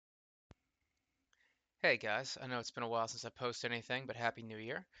Hey guys, I know it's been a while since I posted anything, but Happy New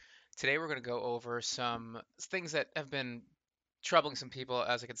Year. Today we're going to go over some things that have been troubling some people,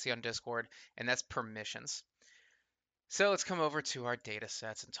 as I can see on Discord, and that's permissions. So let's come over to our data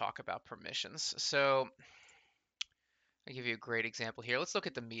sets and talk about permissions. So I'll give you a great example here. Let's look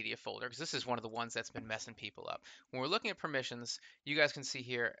at the media folder, because this is one of the ones that's been messing people up. When we're looking at permissions, you guys can see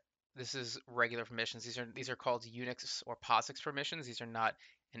here, this is regular permissions. These are called UNIX or POSIX permissions. These are not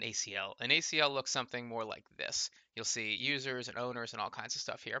an ACL. An ACL looks something more like this. You'll see users and owners and all kinds of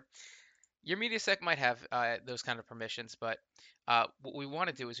stuff here. Your media sec might have those kind of permissions, but what we want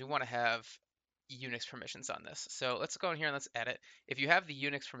to do is we want to have UNIX permissions on this. So let's go in here and let's edit. If you have the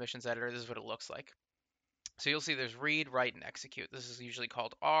UNIX permissions editor, this is what it looks like. So you'll see there's read, write, and execute. This is usually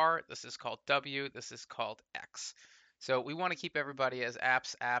called R, this is called W, this is called X. So we want to keep everybody as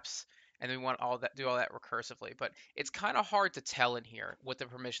apps, and we want do all that recursively. But it's kind of hard to tell in here what the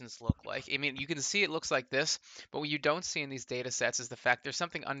permissions look like. I mean, you can see it looks like this, but what you don't see in these data sets is the fact there's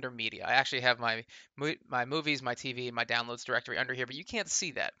something under media. I actually have my movies, my TV, my downloads directory under here, but you can't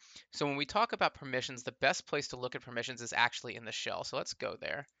see that. So when we talk about permissions, the best place to look at permissions is actually in the shell. So let's go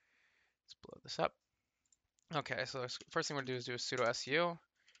there. Let's blow this up. Okay, so first thing we're gonna do is do a sudo su.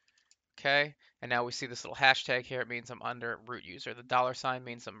 Okay, and now we see this little hashtag here. It means I'm under root user. The dollar sign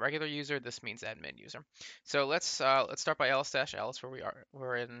means I'm regular user. This means admin user. So let's start by ls-ls where we are.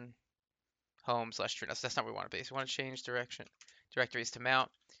 We're in home/TrueNAS. That's not where we want to be. So we want to change directories to mount.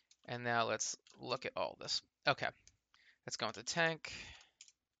 And now let's look at all this. Okay, let's go into tank.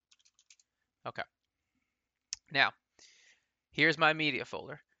 Okay, now here's my media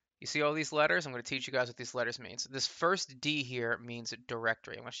folder. You see all these letters? I'm going to teach you guys what these letters mean. So this first D here means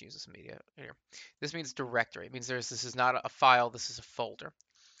directory. I'm going to use this media here. This means directory. It means this is not a file, this is a folder.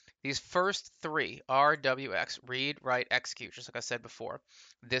 These first three, RWX, read, write, execute, just like I said before,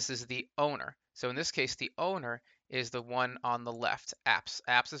 this is the owner. So in this case, the owner is the one on the left, apps.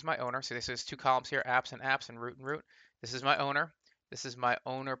 Apps is my owner. So this is two columns here, apps and root and root. This is my owner. This is my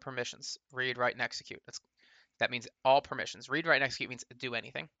owner permissions, read, write, and execute. That means all permissions. Read, write, and execute means do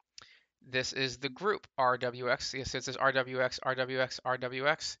anything. This is the group RWX. Yes, it says RWX, RWX,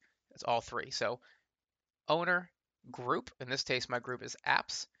 RWX. That's all three. So owner, group. In this case, my group is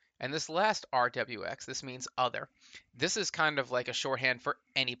apps. And this last RWX, this means other. This is kind of like a shorthand for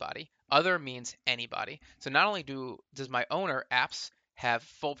anybody. Other means anybody. So not only does my owner apps have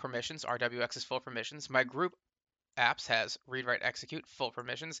full permissions, RWX is full permissions, my group apps has read, write, execute, full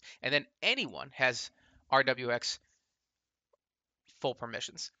permissions, and then anyone has RWX full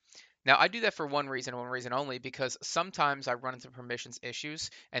permissions. Now, I do that for one reason only, because sometimes I run into permissions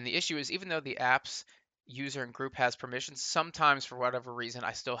issues. And the issue is, even though the app's user and group has permissions, sometimes for whatever reason,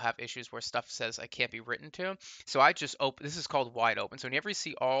 I still have issues where stuff says I can't be written to. So I just open, this is called wide open. So whenever you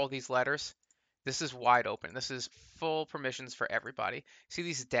see all these letters, this is wide open. This is full permissions for everybody. See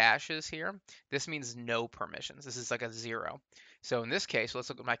these dashes here? This means no permissions. This is like a 0. So in this case, let's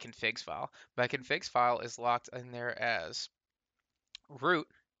look at my configs file. My configs file is locked in there as root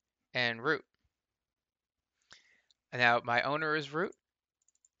and root. Now my owner is root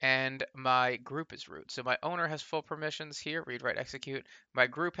and my group is root. So my owner has full permissions here, read, write, execute. My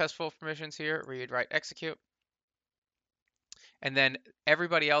group has full permissions here, read, write, execute. And then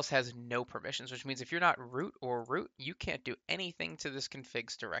everybody else has no permissions, which means if you're not root or root, you can't do anything to this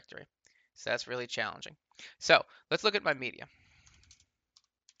configs directory. So that's really challenging. So let's look at my media.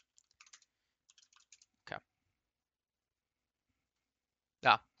 Okay.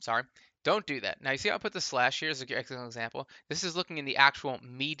 Sorry. Don't do that. Now you see how I put the slash here as an excellent example? This is looking in the actual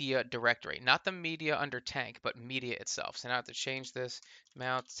media directory, not the media under tank, but media itself. So now I have to change this,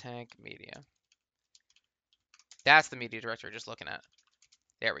 mount tank media. That's the media directory we're just looking at.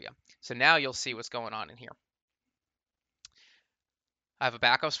 There we go. So now you'll see what's going on in here. I have a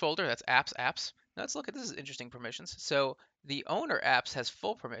backups folder, that's apps. Now let's look at this interesting permissions. So the owner apps has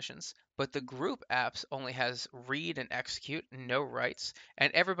full permissions, but the group apps only has read and execute, no writes,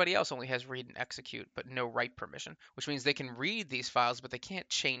 and everybody else only has read and execute, but no write permission, which means they can read these files, but they can't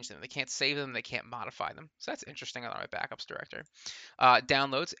change them, they can't save them, they can't modify them. So that's interesting on my backups directory.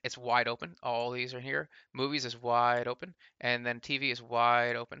 Downloads, it's wide open. All these are here. Movies is wide open, and then TV is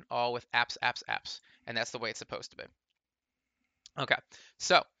wide open, all with apps, and that's the way it's supposed to be. Okay,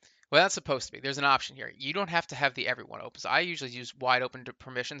 so well, that's supposed to be. There's an option here. You don't have to have the everyone open. So I usually use wide open to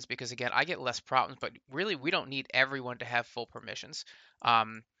permissions because again, I get less problems, but really we don't need everyone to have full permissions.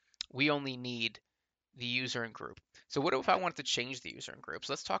 We only need the user and group. So what if I wanted to change the user and group?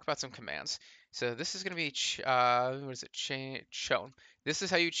 So let's talk about some commands. So this is going to be, what is it, chown. This is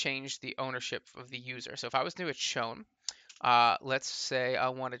how you change the ownership of the user. So if I was to do a chown, let's say I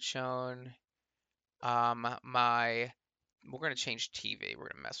want to chown we're going to change TV. We're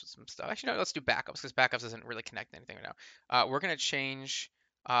going to mess with some stuff. Actually, no, let's do backups because backups doesn't really connect to anything right now. We're going to change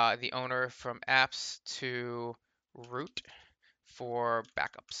the owner from apps to root for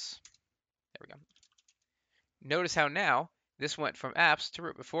backups. There we go. Notice how now this went from apps to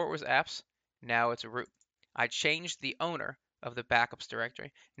root. Before it was apps, now it's root. I changed the owner of the backups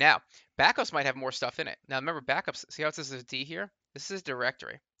directory. Now, backups might have more stuff in it. Now, remember backups, see how it says there's a D here? This is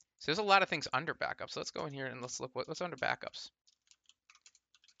directory. So there's a lot of things under backups. So let's go in here and let's look what's under backups.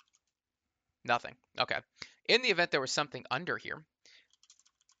 Nothing. Okay. In the event there was something under here,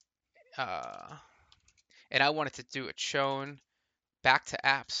 uh, and I wanted to do a chown back to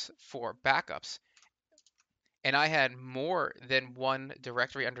apps for backups, and I had more than one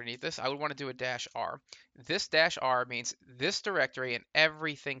directory underneath this, I would want to do a -r. This -r means this directory and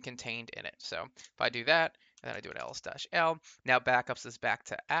everything contained in it. So if I do that, and then I do an ls-l, now backups is back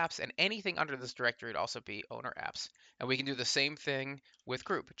to apps, and anything under this directory would also be owner apps. And we can do the same thing with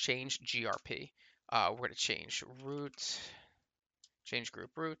group, change grp. We're going to change root, change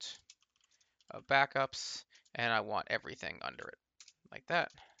group root of backups, and I want everything under it, like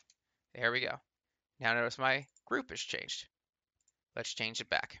that. There we go. Now notice my group has changed. Let's change it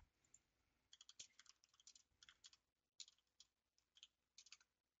back.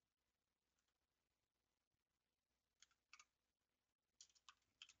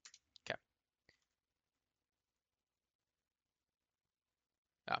 Okay.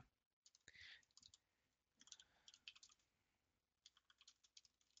 Oh,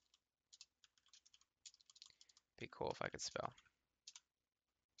 be cool if I could spell.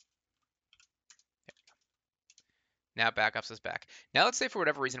 Now backups is back. Now let's say for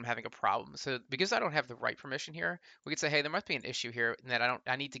whatever reason I'm having a problem. So because I don't have the right permission here, we could say, hey, there must be an issue here and that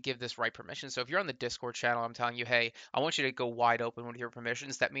I need to give this right permission. So if you're on the Discord channel, I'm telling you, hey, I want you to go wide open with your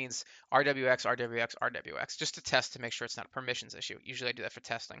permissions. That means RWX, RWX, RWX, just to test to make sure it's not a permissions issue. Usually I do that for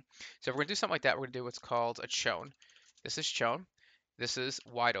testing. So if we're gonna do something like that, we're gonna do what's called a chown. This is chown. This is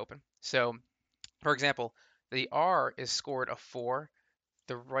wide open. So for example, the R is scored a 4,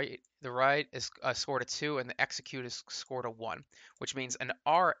 the right is scored a 2, and the execute is scored a 1, which means an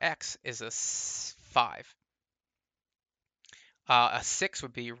RX is a 5. A 6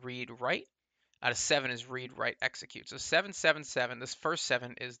 would be read write. A 7 is read write execute. So 777, this first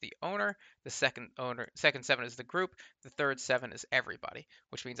 7 is the owner, the second 7 is the group, the third 7 is everybody,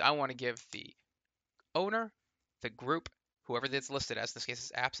 which means I want to give the owner, the group, whoever that's listed as, in this case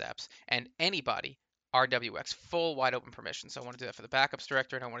is apps, and anybody RWX, full wide open permission. So I want to do that for the backups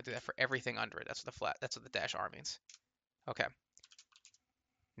directory, and I want to do that for everything under it. That's what the -r means. Okay.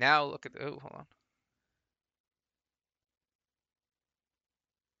 Now look at oh, hold on.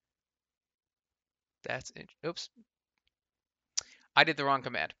 Oops. I did the wrong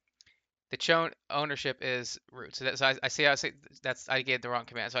command. The chown ownership is root. So I gave the wrong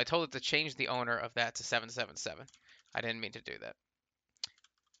command. So I told it to change the owner of that to 777. I didn't mean to do that.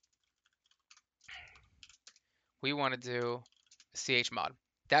 We want to do chmod.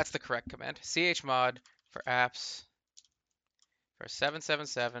 That's the correct command. Chmod for apps for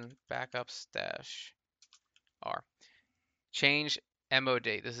 777 backups -r. Change mod.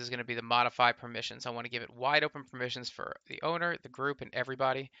 This is going to be the modify permissions. I want to give it wide open permissions for the owner, the group, and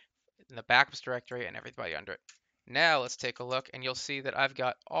everybody in the backups directory and everybody under it. Now let's take a look, and you'll see that I've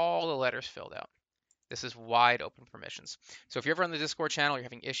got all the letters filled out. This is wide open permissions. So if you're ever on the Discord channel, you're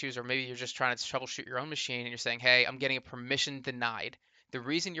having issues, or maybe you're just trying to troubleshoot your own machine and you're saying, hey, I'm getting a permission denied. The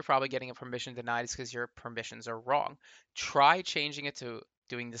reason you're probably getting a permission denied is because your permissions are wrong. Try changing it to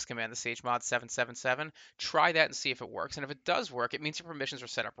doing this command, the chmod 777. Try that and see if it works. And if it does work, it means your permissions are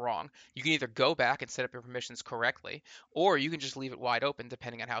set up wrong. You can either go back and set up your permissions correctly, or you can just leave it wide open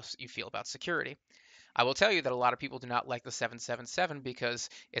depending on how you feel about security. I will tell you that a lot of people do not like the 777 because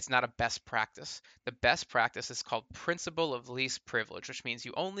it's not a best practice. The best practice is called principle of least privilege, which means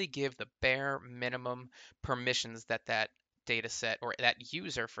you only give the bare minimum permissions that data set or that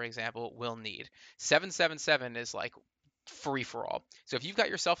user, for example, will need. 777 is like free for all. So if you've got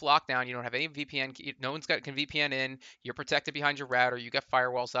yourself locked down, you don't have any VPN, no one's got can VPN in, you're protected behind your router, you got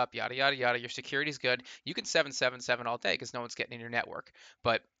firewalls up, yada yada yada, your security's good, you can 777 all day because no one's getting in your network.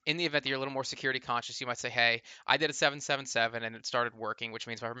 But in the event that you're a little more security conscious, you might say, hey, I did a 777 and it started working, which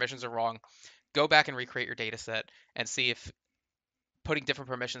means my permissions are wrong. Go back and recreate your data set and see if putting different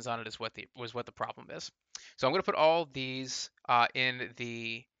permissions on it is what the problem is. So I'm going to put all these in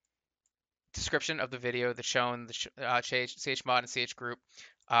the description of the video, the chown, the chmod, and chgroup,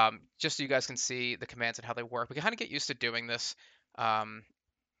 just so you guys can see the commands and how they work. We can kind of get used to doing this. Let's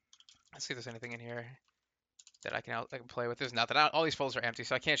see if there's anything in here. that I can play with. There's nothing. All these folders are empty,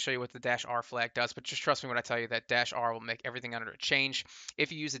 so I can't show you what the -r flag does, but just trust me when I tell you that -r will make everything under it change.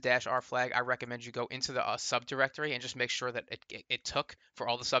 If you use the -r flag, I recommend you go into the subdirectory and just make sure that it took for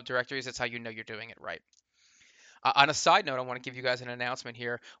all the subdirectories. That's how you know you're doing it right. On a side note, I want to give you guys an announcement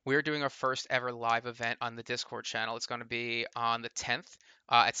here. We're doing our first ever live event on the Discord channel. It's going to be on the 10th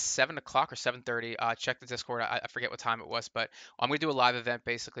at 7 o'clock or 7:30. Check the Discord. I forget what time it was, but I'm going to do a live event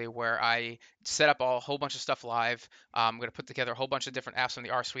basically where I set up a whole bunch of stuff live. I'm going to put together a whole bunch of different apps from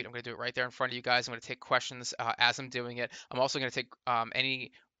the R Suite. I'm going to do it right there in front of you guys. I'm going to take questions as I'm doing it. I'm also going to take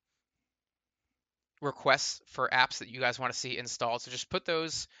any requests for apps that you guys want to see installed. So just put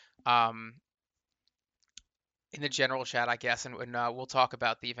those. Um, in the general chat, I guess, and we'll talk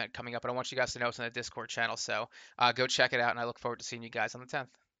about the event coming up. But I want you guys to know it's on the Discord channel, so go check it out, and I look forward to seeing you guys on the 10th.